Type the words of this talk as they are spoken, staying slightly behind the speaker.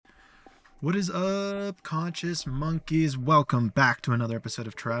What is up, conscious monkeys? Welcome back to another episode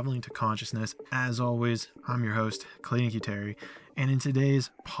of Traveling to Consciousness. As always, I'm your host, Clayton Terry, and in today's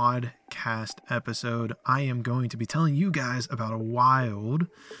podcast episode, I am going to be telling you guys about a wild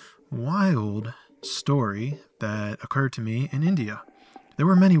story that occurred to me in India. There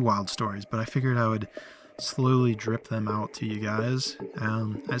were many wild stories, but I figured I would slowly drip them out to you guys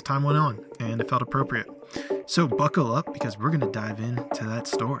as time went on, and it felt appropriate. So buckle up, because we're going to dive into that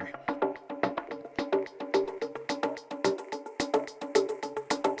story.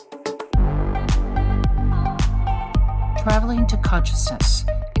 Traveling to Consciousness,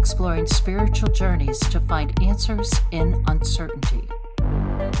 exploring spiritual journeys to find answers in uncertainty.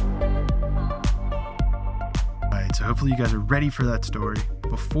 Alright, so hopefully you guys are ready for that story.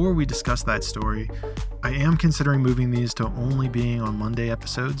 Before we discuss that story, I am considering moving these to only being on Monday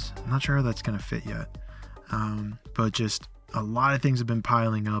episodes. I'm not sure how that's going to fit yet. But just a lot of things have been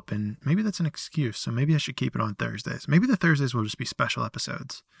piling up, and maybe that's an excuse. So maybe I should keep it on Thursdays. Maybe the Thursdays will just be special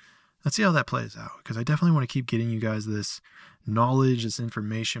episodes. Let's see how that plays out, because I definitely want to keep getting you guys this knowledge, this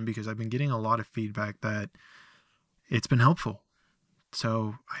information, because I've been getting a lot of feedback that it's been helpful.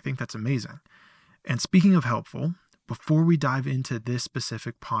 So I think that's amazing. And speaking of helpful, before we dive into this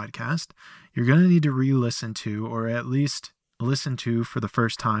specific podcast, you're going to need to re-listen to, or at least listen to for the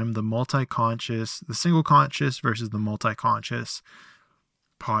first time, the single conscious versus the multi-conscious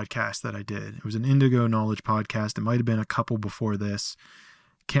podcast that I did. It was an Indigo Knowledge podcast. It might have been a couple before this.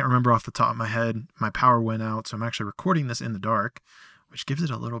 Can't remember off the top of my head. My power went out, so I'm actually recording this in the dark, which gives it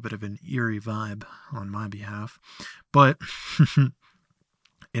a little bit of an eerie vibe on my behalf. But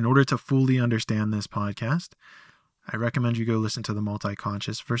in order to fully understand this podcast, I recommend you go listen to the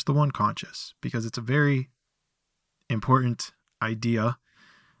multi-conscious versus the one conscious, because it's a very important idea,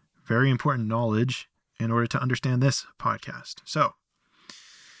 very important knowledge in order to understand this podcast. So,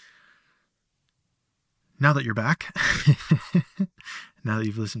 now that you're back, now that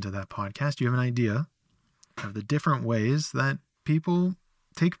you've listened to that podcast, you have an idea of the different ways that people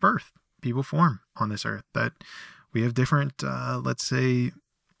take birth, people form on this earth, that we have different, let's say,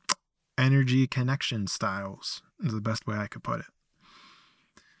 energy connection styles, is the best way I could put it.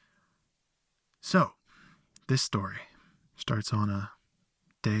 So, this story starts on a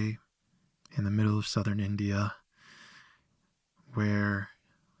day in the middle of southern India where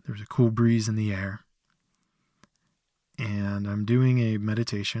there's a cool breeze in the air. And I'm doing a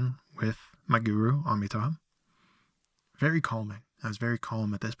meditation with my guru, Amitabh. Very calming. I was very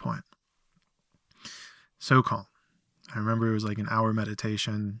calm at this point. So calm. I remember it was like an hour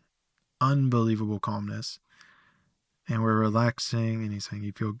meditation, unbelievable calmness. And we're relaxing, and he's saying,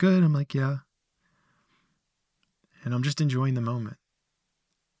 "You feel good?" I'm like, "Yeah." And I'm just enjoying the moment.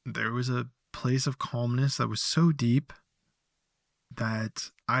 There was a place of calmness that was so deep that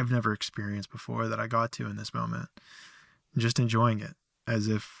I've never experienced before that I got to in this moment. Just enjoying it as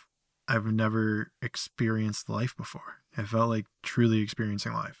if I've never experienced life before. It felt like truly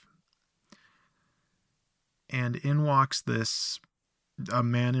experiencing life. And in walks a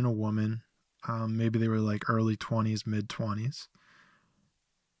man and a woman. Maybe they were like early 20s, mid 20s.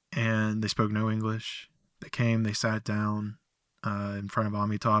 And they spoke no English. They came, they sat down in front of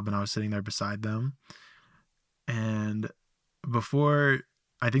Amitabh, and I was sitting there beside them. And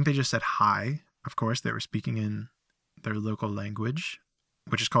I think they just said hi. Of course, they were speaking in their local language,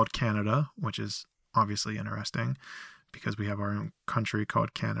 which is called Kannada, which is obviously interesting because we have our own country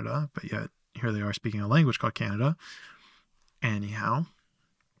called Canada, but yet here they are speaking a language called Kannada. Anyhow,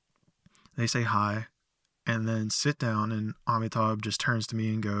 they say hi and then sit down, and Amitabh just turns to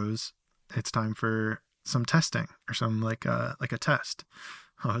me and goes, "It's time for some testing," or some like a test.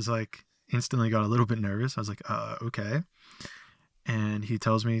 I was like, instantly got a little bit nervous. I was like, okay. And he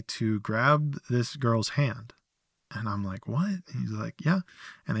tells me to grab this girl's hand. And I'm like, "What?" And he's like, "Yeah."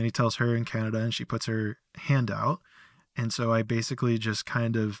 And then he tells her in Canada, and she puts her hand out. And so I basically just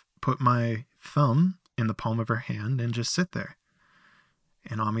kind of put my thumb in the palm of her hand and just sit there.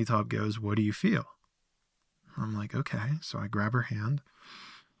 And Amitabh goes, "What do you feel?" I'm like, "Okay." So I grab her hand.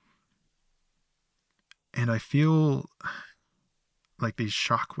 And I feel like these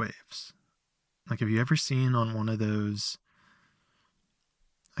shock waves. Like, have you ever seen on one of those,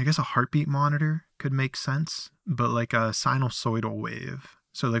 I guess a heartbeat monitor could make sense, but like a sinusoidal wave.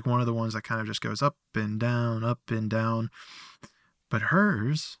 So like one of the ones that kind of just goes up and down, up and down. But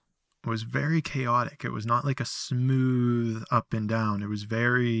hers was very chaotic. It was not like a smooth up and down. It was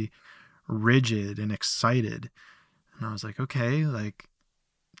very rigid and excited. And I was like, okay, like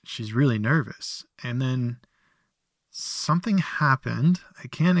she's really nervous. And then something happened. I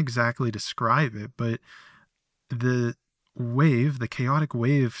can't exactly describe it, but the wave, the chaotic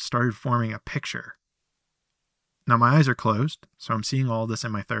wave, started forming a picture. Now my eyes are closed, so I'm seeing all this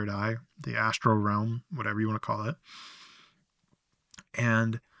in my third eye, the astral realm, whatever you want to call it.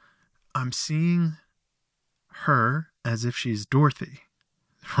 And I'm seeing her as if she's Dorothy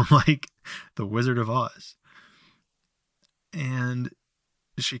from like the Wizard of Oz. And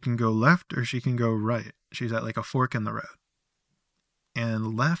she can go left or she can go right. She's at like a fork in the road.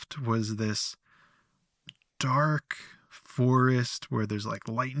 And left was this dark forest where there's like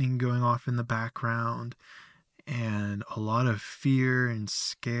lightning going off in the background and a lot of fear and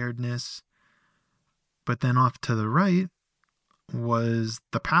scaredness. But then off to the right was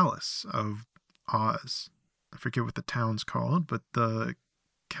the palace of Oz. I forget what the town's called, but the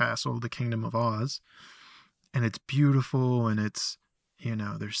castle, the Kingdom of Oz. And it's beautiful, and it's, you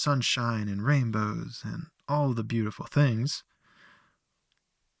know, there's sunshine and rainbows and all the beautiful things.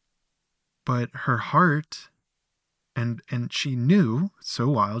 But her heart, and she knew, so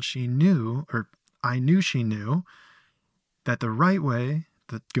wild, she knew, or I knew she knew, that the right way,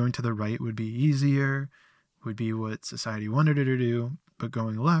 that going to the right would be easier, would be what society wanted her to do, but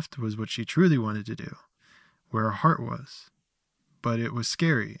going left was what she truly wanted to do, where her heart was. But it was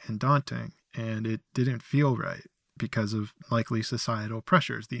scary and daunting, and it didn't feel right because of likely societal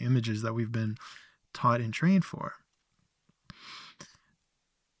pressures, the images that we've been taught and trained for.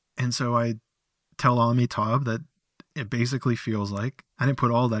 And so I tell Amitabh that it basically feels like, I didn't put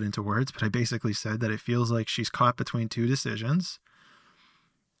all that into words, but I basically said that it feels like she's caught between two decisions.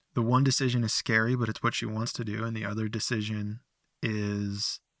 The one decision is scary, but it's what she wants to do. And the other decision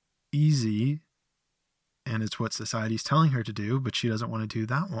is easy, and it's what society's telling her to do, but she doesn't want to do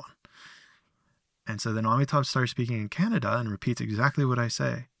that one. And so then Amitabh starts speaking in Kannada and repeats exactly what I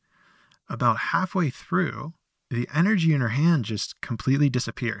say. About halfway through, the energy in her hand just completely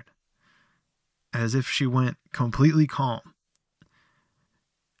disappeared, as if she went completely calm.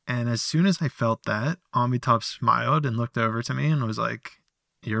 And as soon as I felt that, Amitabh smiled and looked over to me and was like,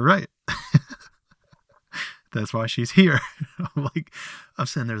 "You're right." That's why she's here. I'm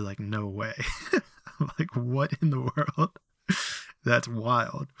sitting there like, no way. I'm like, what in the world? That's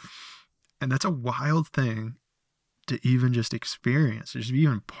wild. And that's a wild thing to even just experience, just be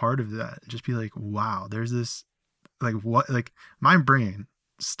even part of that. Just be like, wow, there's this, like, what, like my brain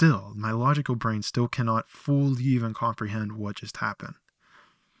still, my logical brain still cannot fully even comprehend what just happened.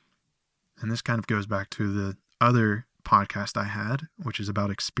 And this kind of goes back to the other podcast I had, which is about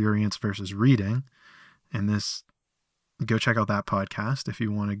experience versus reading. And this, go check out that podcast if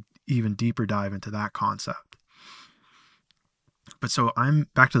you want to even deeper dive into that concept. But so I'm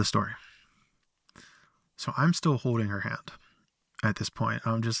back to the story. So I'm still holding her hand at this point.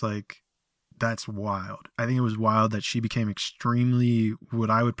 I'm just like, that's wild. I think it was wild that she became extremely, what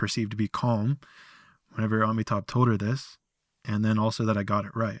I would perceive to be calm whenever Amitabh told her this. And then also that I got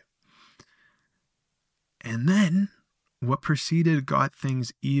it right. And then what proceeded got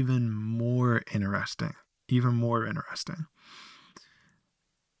things even more interesting.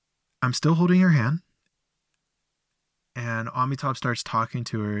 I'm still holding her hand, and Amitabh starts talking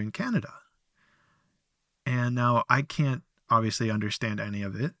to her in Kannada. And now I can't obviously understand any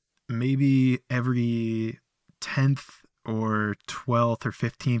of it. Maybe every 10th or 12th or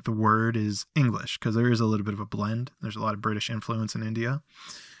 15th word is English, because there is a little bit of a blend. There's a lot of British influence in India.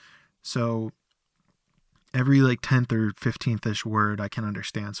 So every like 10th or 15th-ish word I can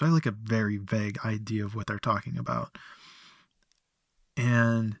understand. So I have like a very vague idea of what they're talking about.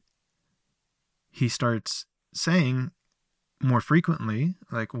 And he starts saying more frequently,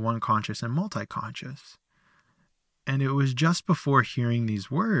 like one conscious and multi-conscious. And it was just before hearing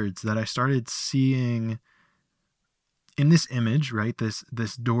these words that I started seeing in this image, right?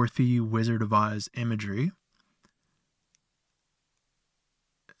 This Dorothy Wizard of Oz imagery,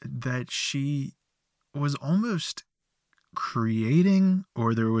 that she was almost creating,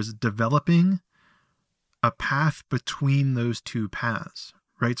 or there was developing a path between those two paths,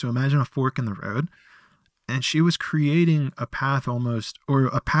 right? So imagine a fork in the road, and she was creating a path almost, or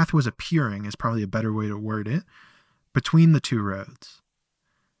a path was appearing is probably a better way to word it, between the two roads.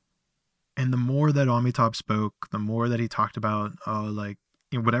 And the more that Amitabh spoke, the more that he talked about,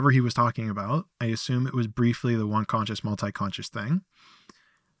 whatever he was talking about, I assume it was briefly the one conscious, multi-conscious thing,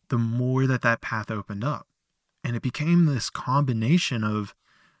 the more that path opened up. And it became this combination of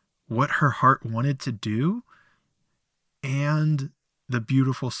what her heart wanted to do and the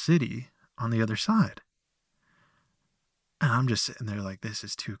beautiful city on the other side. And I'm just sitting there like, this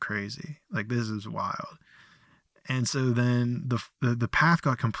is too crazy. Like, this is wild. And so then the path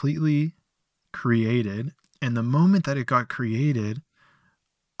got completely created. And the moment that it got created,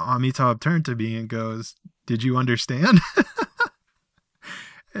 Amitabh turned to me and goes, did you understand?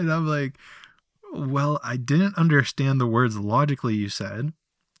 And I'm like, well, I didn't understand the words logically you said,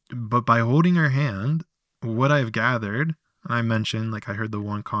 but by holding her hand, what I've gathered, and I mentioned, like, I heard the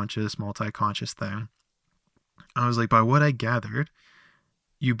one conscious, multi-conscious thing. I was like, by what I gathered,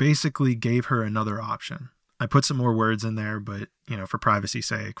 you basically gave her another option. I put some more words in there, but, you know, for privacy's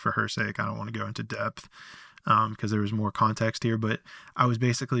sake, for her sake, I don't want to go into depth because there was more context here. But I was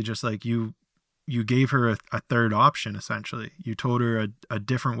basically just like, you gave her a third option, essentially. You told her a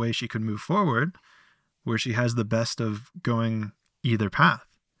different way she could move forward, where she has the best of going either path.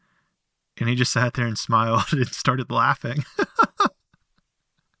 And he just sat there and smiled and started laughing.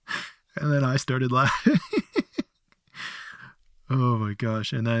 And then I started laughing. Oh my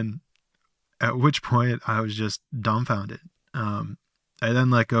gosh. And then at which point I was just dumbfounded. I then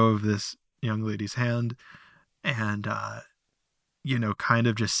let go of this young lady's hand and, you know, kind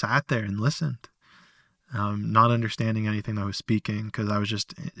of just sat there and listened, not understanding anything that I was speaking because I was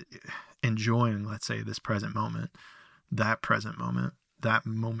just enjoying, let's say, this present moment, that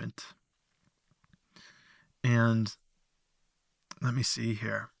moment. And let me see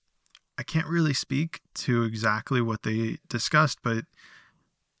here. I can't really speak to exactly what they discussed, but,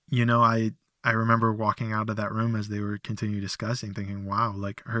 you know, I remember walking out of that room as they were continuing discussing, thinking, wow,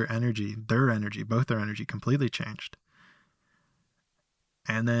 like her energy, both their energy completely changed.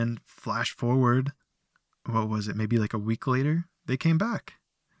 And then flash forward, what was it? Maybe like a week later, they came back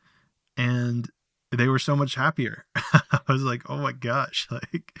and they were so much happier. I was like, oh my gosh,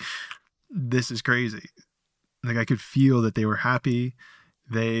 like this is crazy. Like I could feel that they were happy.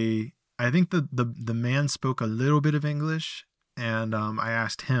 I think the man spoke a little bit of English, and I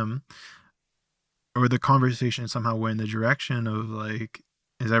asked him, or the conversation somehow went in the direction of like,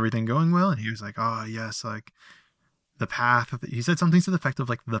 is everything going well? And he was like, oh yes, like the path, he said something to the effect of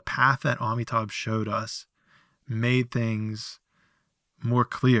like the path that Amitabh showed us made things more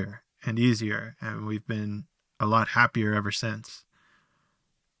clear and easier. And we've been a lot happier ever since.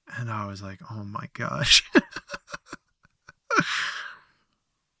 And I was like, oh my gosh.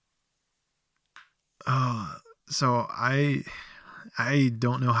 So I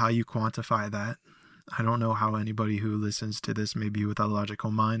don't know how you quantify that. I don't know how anybody who listens to this, maybe with a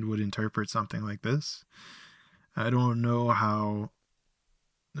logical mind, would interpret something like this. I don't know how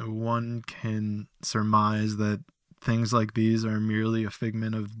one can surmise that things like these are merely a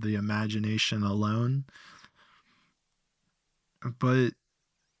figment of the imagination alone. But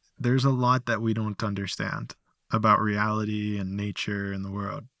there's a lot that we don't understand about reality and nature and the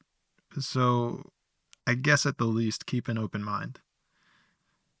world. So I guess at the least, keep an open mind.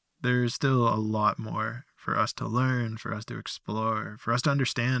 There's still a lot more for us to learn, for us to explore, for us to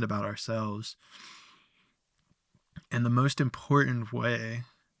understand about ourselves. And the most important way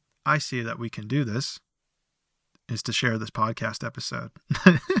I see that we can do this is to share this podcast episode.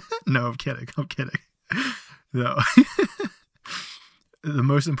 No, I'm kidding. No. The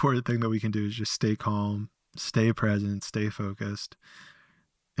most important thing that we can do is just stay calm, stay present, stay focused,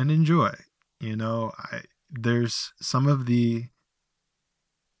 and enjoy. You know, there's some of the,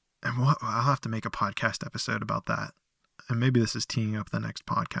 and I'll have to make a podcast episode about that. And maybe this is teeing up the next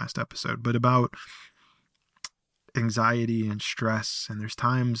podcast episode, but about anxiety and stress. And there's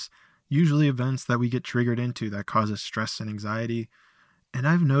times, usually events that we get triggered into that cause us stress and anxiety. And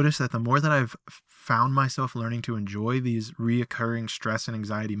I've noticed that the more that I've found myself learning to enjoy these reoccurring stress and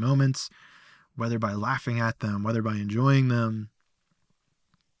anxiety moments, whether by laughing at them, whether by enjoying them,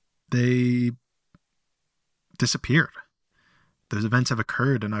 they disappeared. Those events have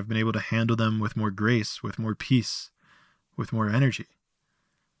occurred and I've been able to handle them with more grace, with more peace, with more energy.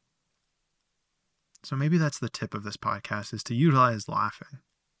 So maybe that's the tip of this podcast, is to utilize laughing.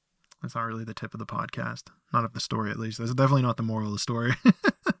 That's not really the tip of the podcast. Not of the story, at least. That's definitely not the moral of the story.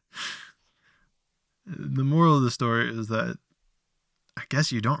 The moral of the story is that I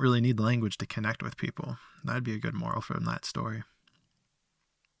guess you don't really need language to connect with people. That'd be a good moral from that story.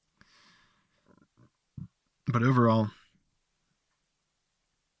 But overall,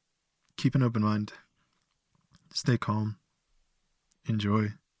 keep an open mind. Stay calm. Enjoy.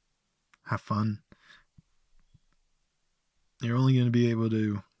 Have fun. You're only going to be able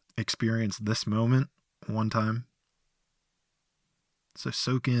to experience this moment one time. So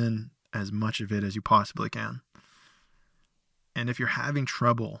soak in as much of it as you possibly can. And if you're having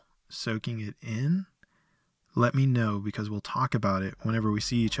trouble soaking it in, let me know, because we'll talk about it whenever we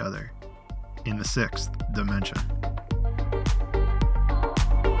see each other in the 6th dimension.